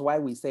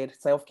we said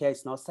self-care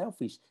is not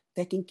selfish.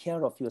 Taking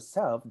care of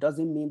yourself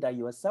doesn't mean that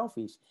you are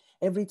selfish.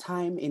 Every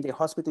time in the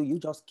hospital, you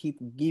just keep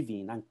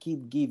giving and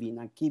keep giving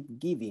and keep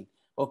giving.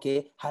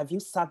 Okay, have you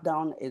sat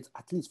down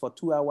at least for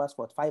 2 hours,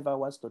 for 5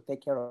 hours to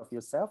take care of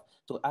yourself,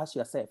 to ask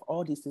yourself,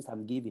 all these things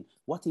I'm giving,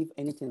 what if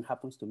anything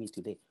happens to me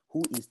today?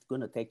 Who is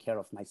going to take care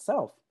of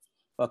myself?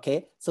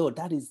 Okay, so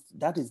that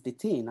is the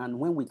thing. And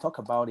when we talk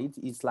about it,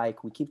 it's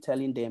like we keep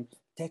telling them,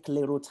 take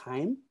little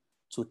time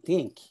to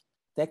think,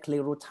 take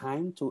little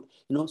time to,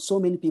 so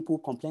many people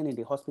complain in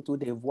the hospital.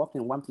 They've worked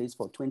in one place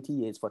for 20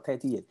 years, for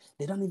 30 years.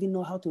 They don't even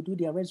know how to do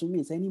their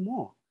resumes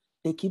anymore.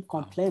 They keep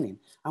complaining.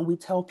 Wow. And we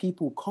tell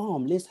people,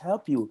 come, let's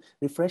help you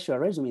refresh your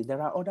resume.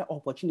 There are other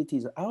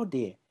opportunities out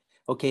there.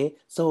 Okay,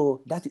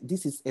 so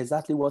this is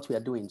exactly what we are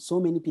doing. So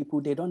many people,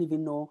 they don't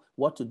even know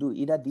what to do,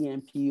 either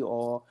DMP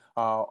or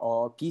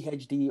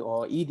PhD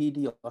or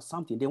EDD or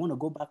something. They want to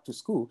go back to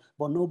school,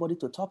 but nobody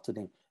to talk to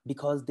them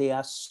because they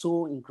are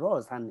so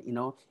engrossed and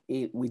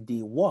with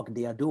the work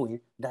they are doing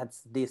that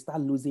they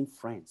start losing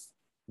friends.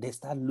 They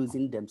start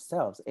losing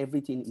themselves.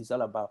 Everything is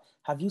all about.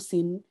 Have you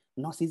seen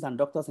nurses and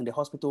doctors in the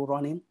hospital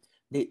running?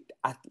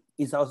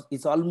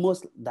 It's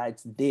almost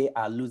that they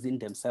are losing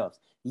themselves.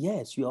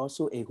 Yes, you're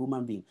also a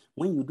human being.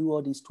 When you do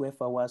all these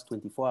 12 hours,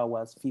 24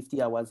 hours,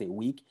 50 hours a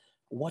week,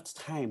 what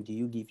time do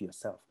you give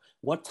yourself?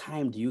 What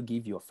time do you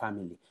give your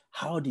family?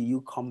 How do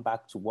you come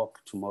back to work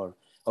tomorrow?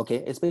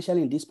 Okay,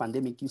 especially in this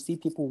pandemic, you see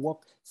people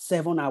work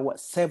 7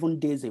 hours, 7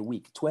 days a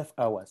week, 12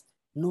 hours,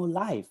 no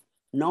life.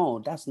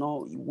 No, that's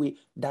not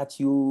that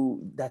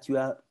you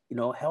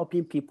are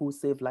helping people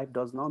save life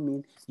does not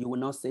mean you will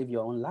not save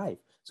your own life.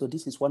 So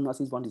this is what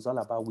Nursesbond is all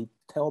about. We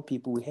tell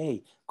people,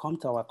 hey, come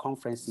to our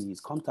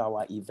conferences, come to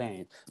our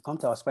event, come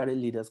to our Spirit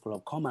Leaders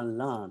Club, come and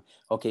learn,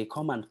 okay,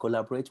 come and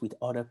collaborate with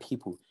other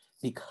people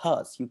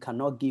because you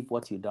cannot give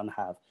what you don't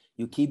have.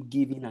 You keep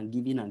giving and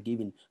giving and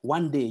giving.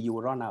 One day you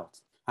will run out.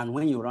 And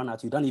when you run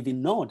out, you don't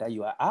even know that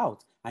you are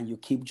out and you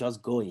keep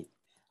just going.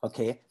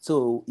 Okay,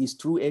 so it's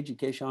through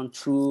education,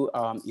 through,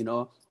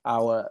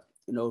 our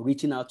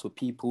reaching out to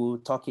people,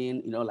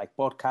 talking, like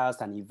podcasts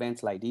and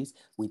events like this.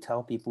 We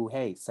tell people,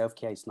 hey,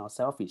 self-care is not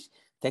selfish.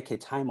 Take a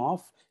time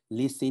off,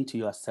 listen to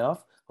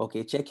yourself,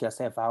 okay, check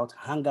yourself out,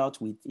 hang out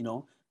with,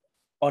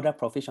 other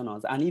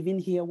professionals, and even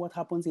hear what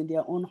happens in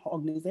their own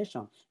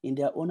organization, in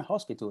their own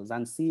hospitals,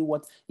 and see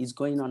what is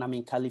going on. I'm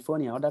in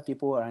California, other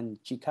people are in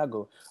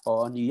Chicago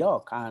or New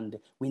York, and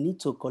we need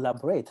to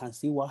collaborate and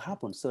see what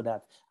happens so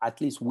that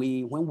at least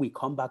when we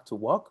come back to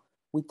work,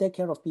 we take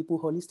care of people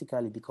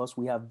holistically because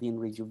we have been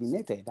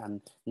rejuvenated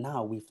and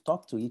now we've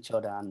talked to each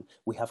other and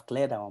we have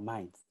cleared our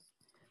minds.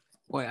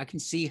 Boy, I can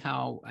see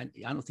how, I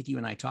don't think you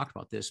and I talked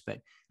about this, but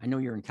I know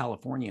you're in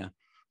California.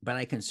 but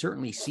I can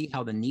certainly see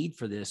how the need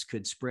for this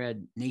could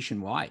spread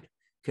nationwide,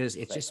 because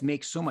it just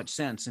makes so much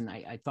sense. And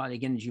I thought,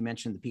 again, as you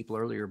mentioned, the people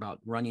earlier about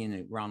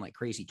running around like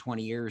crazy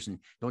 20 years and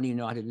don't even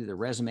know how to do their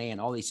resume and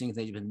all these things.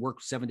 They've been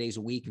worked 7 days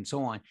a week and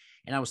so on.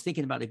 And I was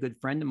thinking about a good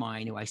friend of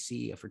mine who I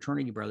see, a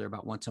fraternity brother,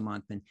 about once a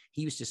month, and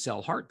he used to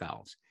sell heart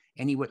valves.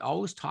 And he would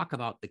always talk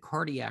about the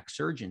cardiac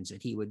surgeons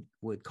that he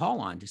would call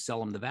on to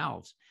sell him the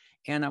valves.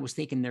 And I was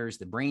thinking, there's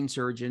the brain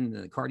surgeon,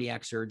 the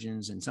cardiac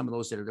surgeons, and some of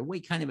those that are the way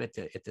kind of at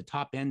the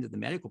top end of the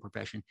medical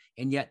profession,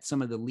 and yet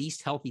some of the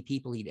least healthy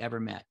people he'd ever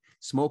met,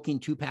 smoking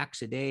 2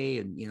 packs a day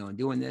and, and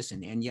doing this,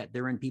 and yet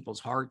they're in people's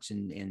hearts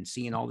and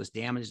seeing all this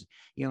damage,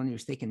 and he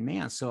was thinking,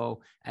 man,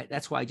 so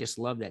that's why I just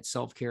love that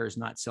self-care is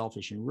not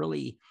selfish, and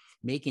really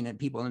making it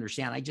people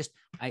understand.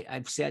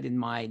 I've said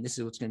this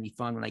is what's going to be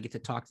fun when I get to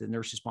talk to the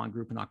Nursesbond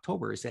group in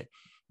October, is that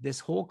this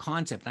whole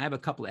concept, and I have a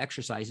couple of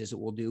exercises that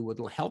we'll do,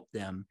 will help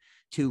them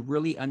to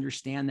really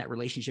understand that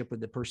relationship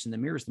with the person in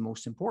the mirror is the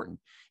most important.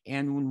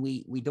 And when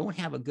we don't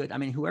have a good,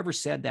 whoever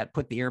said that,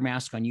 put the air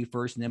mask on you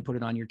first and then put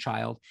it on your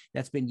child,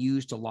 that's been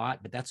used a lot,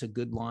 but that's a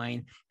good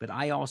line. But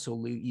I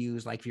also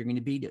use, like, if you're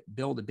going to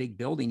build a big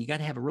building, you got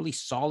to have a really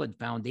solid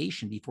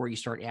foundation before you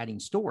start adding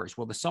stores.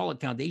 Well, the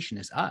solid foundation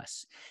is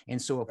us. And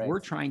so if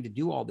we're trying to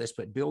do all this,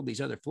 but build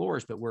these other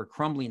floors, but we're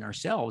crumbling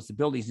ourselves, the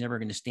building's never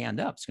going to stand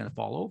up. It's going to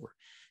fall over.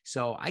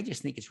 So I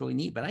just think it's really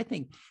neat. But I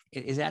think,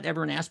 is that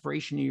ever an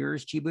aspiration of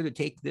yours, Chibu, to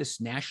take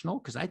this national?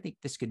 Because I think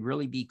this could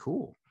really be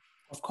cool.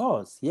 Of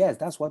course, yes,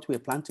 that's what we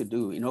plan to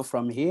do.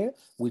 From here,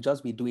 we'll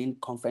just be doing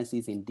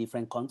conferences in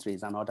different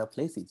countries and other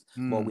places.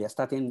 But we are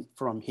starting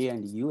from here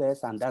in the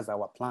US, and that's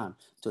our plan,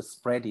 to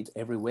spread it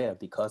everywhere.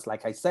 Because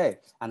like I said,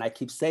 and I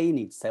keep saying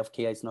it,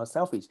 self-care is not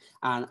selfish.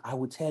 And I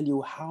will tell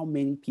you how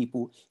many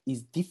people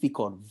it's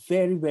difficult,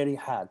 very, very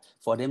hard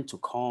for them to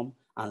come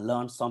and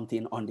learn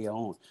something on their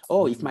own.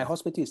 Oh, if my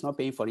hospital is not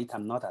paying for it,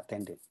 I'm not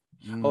attending.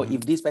 Oh, if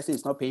this person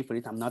is not paying for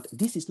it, I'm not.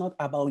 This is not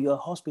about your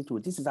hospital.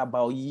 This is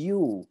about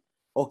you.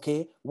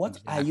 Okay, what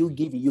are you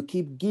giving? You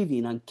keep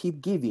giving and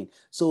keep giving.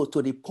 So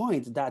to the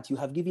point that you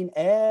have given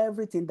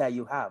everything that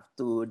you have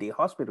to the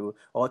hospital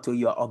or to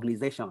your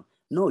organization.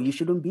 No, you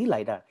shouldn't be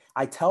like that.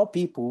 I tell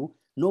people,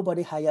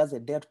 nobody hires a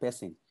dead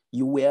person.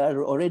 You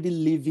were already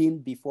living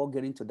before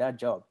getting to that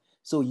job.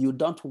 So you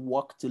don't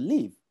work to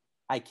live.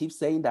 I keep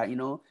saying that,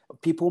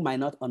 people might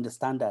not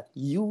understand that.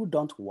 You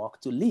don't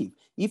work to live.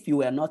 If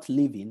you are not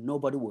living,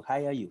 nobody will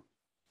hire you.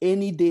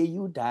 Any day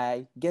you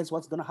die, guess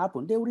what's going to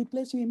happen? They will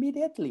replace you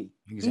immediately.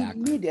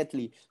 Exactly.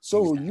 Immediately.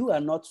 So you are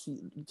not,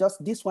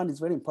 just this one is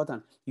very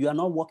important. You are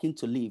not working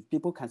to live.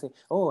 People can say,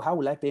 oh, how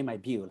will I pay my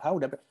bill? How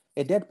would I pay?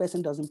 A dead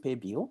person doesn't pay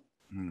bill.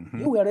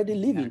 You were already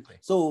living. Exactly.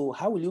 So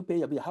how will you pay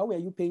your bill? How were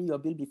you paying your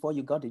bill before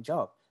you got the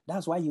job?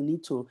 That's why you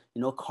need to,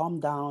 calm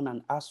down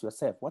and ask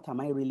yourself, what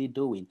am I really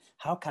doing?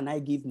 How can I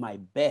give my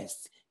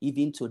best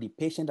even to the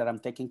patient that I'm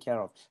taking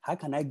care of? How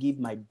can I give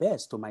my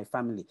best to my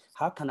family?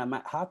 How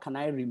can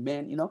I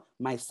remain,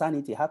 my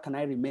sanity? How can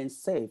I remain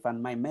safe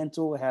and my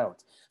mental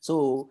health?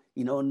 So,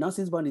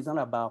 Nursesbond is not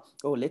about,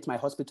 oh, let my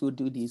hospital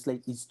do this.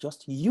 Like, it's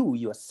just you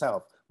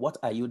yourself. What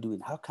are you doing?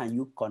 How can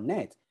you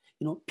connect?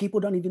 People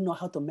don't even know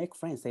how to make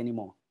friends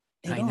anymore.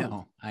 They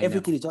don't.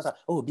 Everything is just,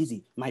 oh,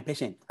 busy, my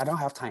patient, I don't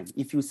have time.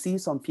 If you see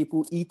some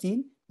people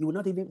eating,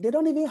 they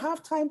don't even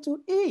have time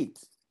to eat.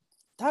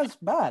 That's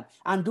bad.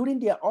 And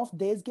during their off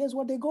days, guess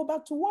what? They go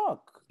back to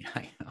work.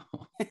 I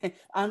know.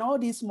 And all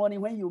this money,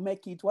 when you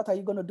make it, what are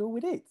you going to do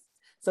with it?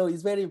 So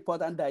it's very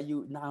important that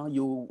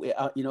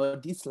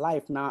this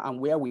life now and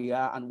where we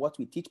are and what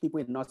we teach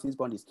people in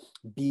Nursesbond is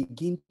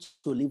begin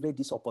to leverage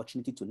this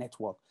opportunity to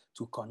network,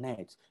 to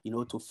connect,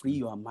 to free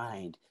your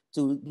mind,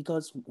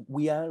 because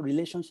we are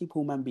relationship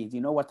human beings,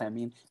 you know what I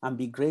mean? And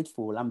be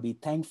grateful and be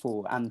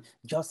thankful and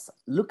just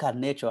look at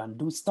nature and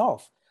do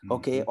stuff.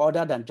 Okay,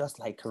 other than just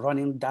like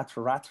running that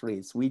rat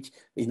race, which,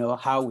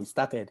 how we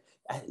started.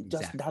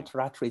 Just that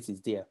rat race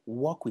is there.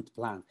 Work with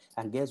plan.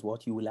 And guess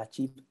what? You will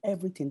achieve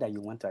everything that you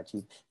want to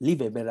achieve.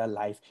 Live a better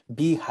life,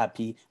 be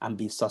happy, and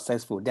be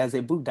successful. There's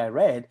a book that I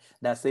read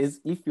that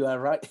says if you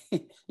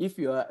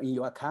are in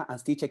your car and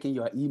still checking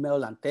your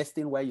email and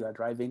testing while you are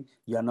driving,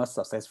 you are not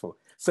successful.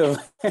 So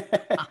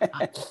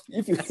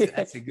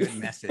that's a good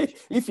message.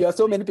 If you are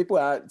so many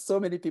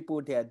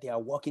people they are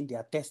working, they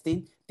are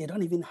testing, they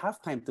don't even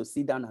have time to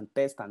sit down and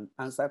test and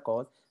answer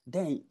calls,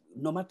 then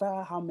no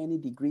matter how many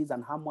degrees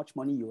and how much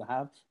money you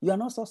have, you are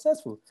not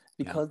successful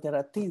because there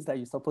are things that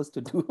you're supposed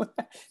to do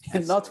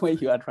and not when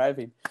you are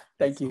driving.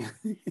 Thank you.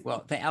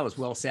 Well, that was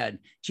well said.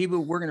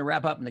 Chibu, we're going to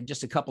wrap up in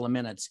just a couple of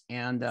minutes,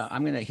 and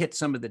I'm going to hit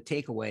some of the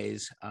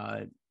takeaways.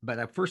 But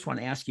I first want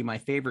to ask you, my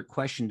favorite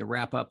question to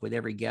wrap up with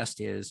every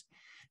guest is,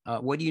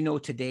 what do you know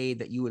today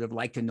that you would have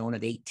liked to know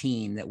at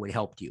 18 that would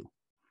help you?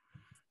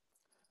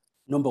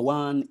 Number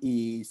one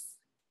is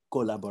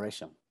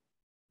collaboration.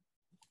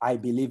 I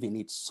believe in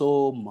it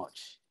so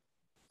much.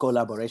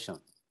 Collaboration.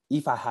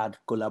 if I had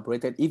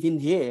collaborated, even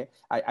here,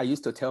 I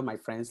used to tell my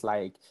friends,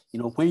 like,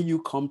 when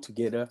you come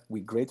together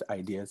with great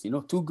ideas,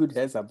 two good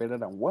heads are better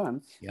than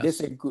one. Yes. They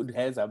say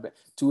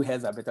two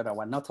heads are better than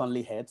one, not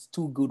only heads,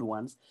 two good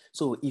ones.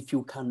 So if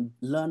you can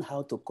learn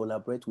how to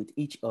collaborate with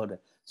each other,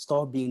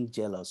 stop being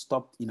jealous,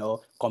 stop,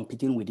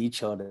 competing with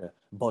each other,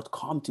 but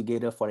come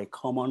together for a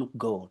common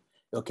goal.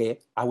 Okay,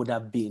 I would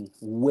have been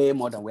way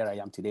more than where I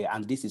am today.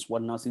 And this is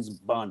what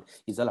Nursesbond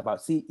is all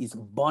about. See, it's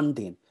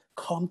bonding.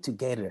 Come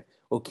together.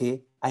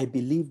 Okay, I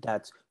believe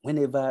that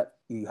whenever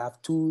you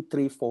have 2,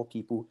 3, 4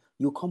 people,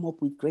 you come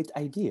up with great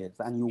ideas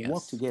and you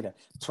work together.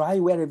 Try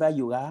wherever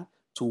you are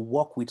to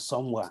work with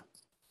someone.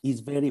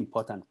 It's very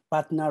important.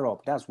 Partner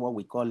up. That's what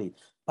we call it.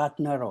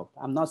 Partner up.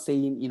 I'm not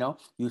saying,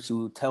 you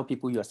should tell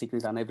people your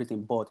secret and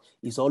everything, but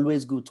it's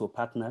always good to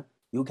partner.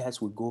 You guys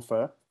will go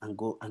far and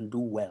go and do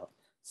well.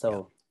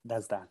 So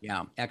that's that.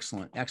 Yeah.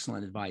 Excellent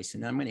advice.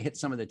 And then I'm going to hit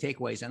some of the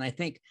takeaways. And I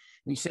think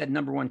when you said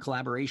number one,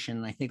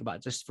 collaboration, I think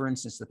about just, for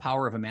instance, the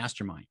power of a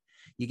mastermind.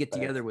 You get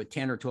together with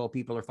 10 or 12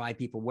 people or 5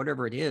 people,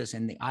 whatever it is.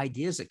 And the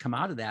ideas that come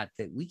out of that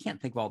we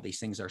can't think of all these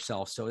things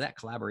ourselves. So that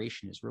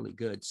collaboration is really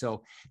good.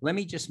 So let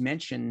me just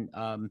mention,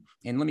 and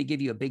let me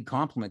give you a big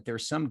compliment.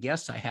 There's some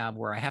guests I have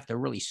where I have to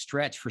really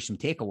stretch for some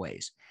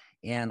takeaways.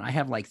 And I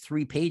have like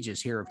 3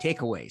 pages here of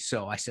takeaways.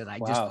 So I said,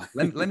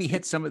 let me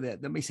hit some of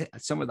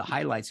the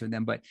highlights of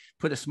them, but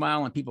put a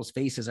smile on people's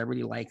faces. I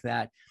really like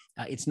that.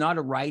 It's not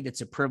a right,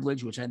 it's a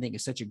privilege, which I think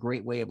is such a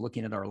great way of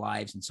looking at our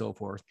lives and so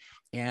forth.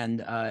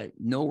 And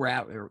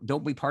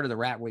don't be part of the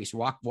rat race.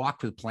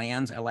 Walk with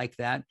plans. I like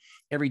that.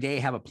 Every day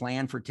have a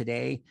plan for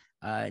today.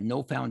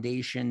 No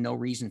foundation, no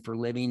reason for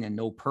living, and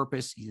no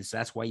purpose.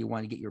 That's why you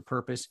want to get your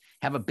purpose.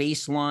 Have a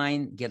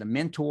baseline, get a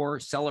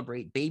mentor,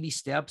 celebrate baby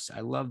steps.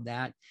 I love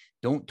that.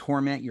 Don't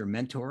torment your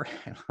mentor.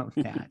 I love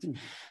that.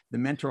 The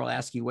mentor will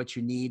ask you what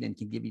you need and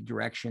can give you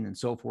direction and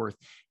so forth.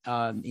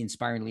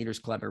 Inspiring Leaders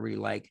Club, I really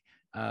like.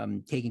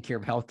 Taking care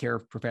of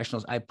healthcare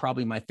professionals.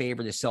 My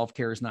favorite is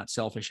self-care is not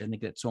selfish. I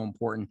think that's so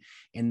important.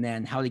 And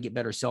then how to get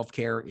better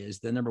self-care is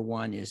the number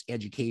one is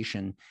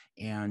education.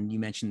 And you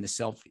mentioned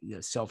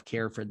the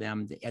self-care for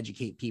them to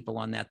educate people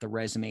on that, the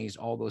resumes,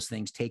 all those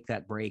things, take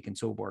that break and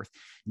so forth.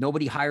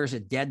 Nobody hires a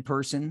dead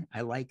person.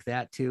 I like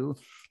that too.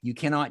 You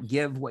cannot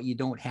give what you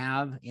don't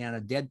have, and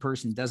a dead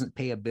person doesn't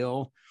pay a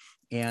bill.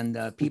 And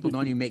people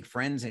don't even make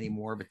friends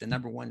anymore, but the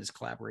number one is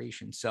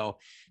collaboration. So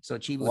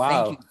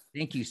Chibu,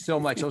 thank you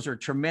so much. Those are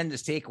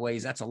tremendous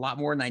takeaways. That's a lot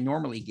more than I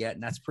normally get,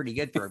 and that's pretty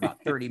good for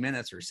about 30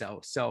 minutes or so.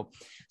 So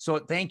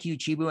thank you,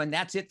 Chibu. And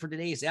that's it for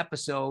today's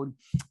episode.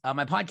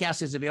 My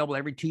podcast is available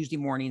every Tuesday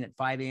morning at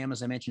 5 a.m.,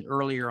 as I mentioned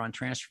earlier, on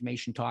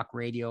Transformation Talk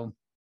Radio,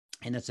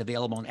 and it's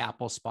available on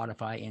Apple,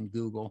 Spotify, and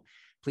Google.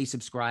 Please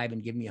subscribe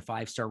and give me a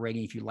 5-star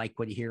rating if you like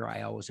what you hear.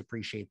 I always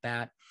appreciate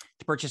that.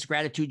 To purchase a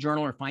gratitude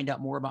journal or find out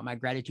more about my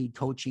gratitude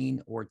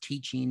coaching or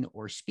teaching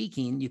or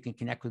speaking, you can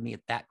connect with me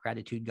at That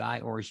Gratitude Guy,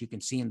 or as you can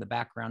see in the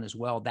background as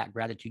well, That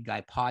Gratitude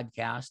Guy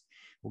podcast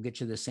will get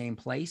you the same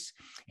place.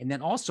 And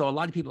then also, a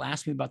lot of people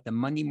ask me about the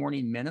Monday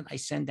Morning Minute I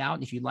send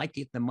out. If you'd like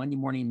to get the Monday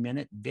Morning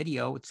Minute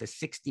video, it's a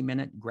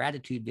 60-minute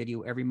gratitude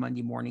video every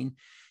Monday morning.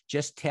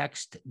 Just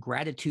text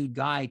Gratitude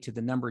Guy to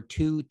the number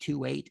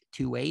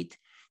 22828.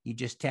 You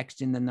just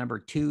text in the number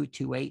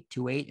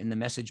 22828 in the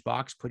message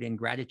box, put in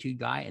Gratitude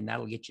Guy, and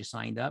that'll get you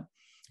signed up.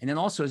 And then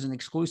also, as an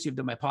exclusive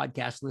to my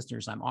podcast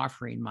listeners, I'm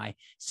offering my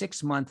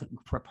 6-month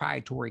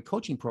proprietary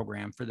coaching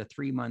program for the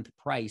 3-month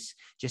price.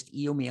 Just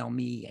email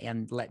me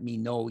and let me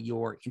know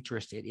you're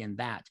interested in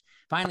that.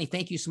 Finally,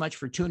 thank you so much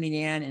for tuning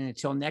in. And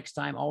until next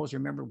time, always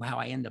remember how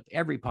I end up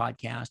every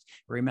podcast.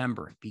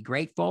 Remember, be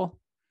grateful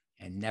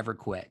and never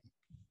quit.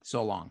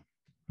 So long.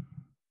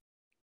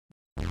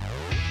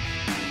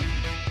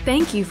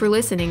 Thank you for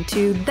listening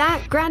to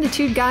That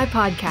Gratitude Guy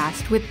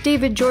podcast with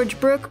David George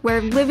Brooke,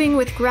 where living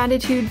with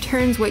gratitude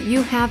turns what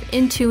you have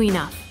into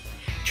enough.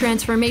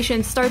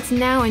 Transformation starts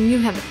now, and you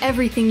have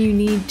everything you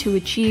need to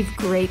achieve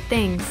great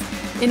things.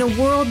 In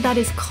a world that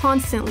is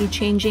constantly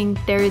changing,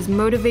 there is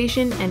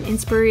motivation and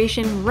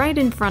inspiration right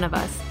in front of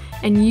us,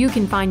 and you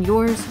can find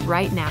yours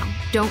right now.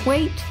 Don't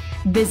wait.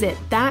 Visit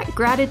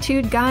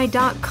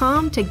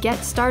thatgratitudeguy.com to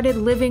get started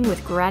living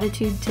with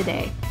gratitude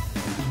today.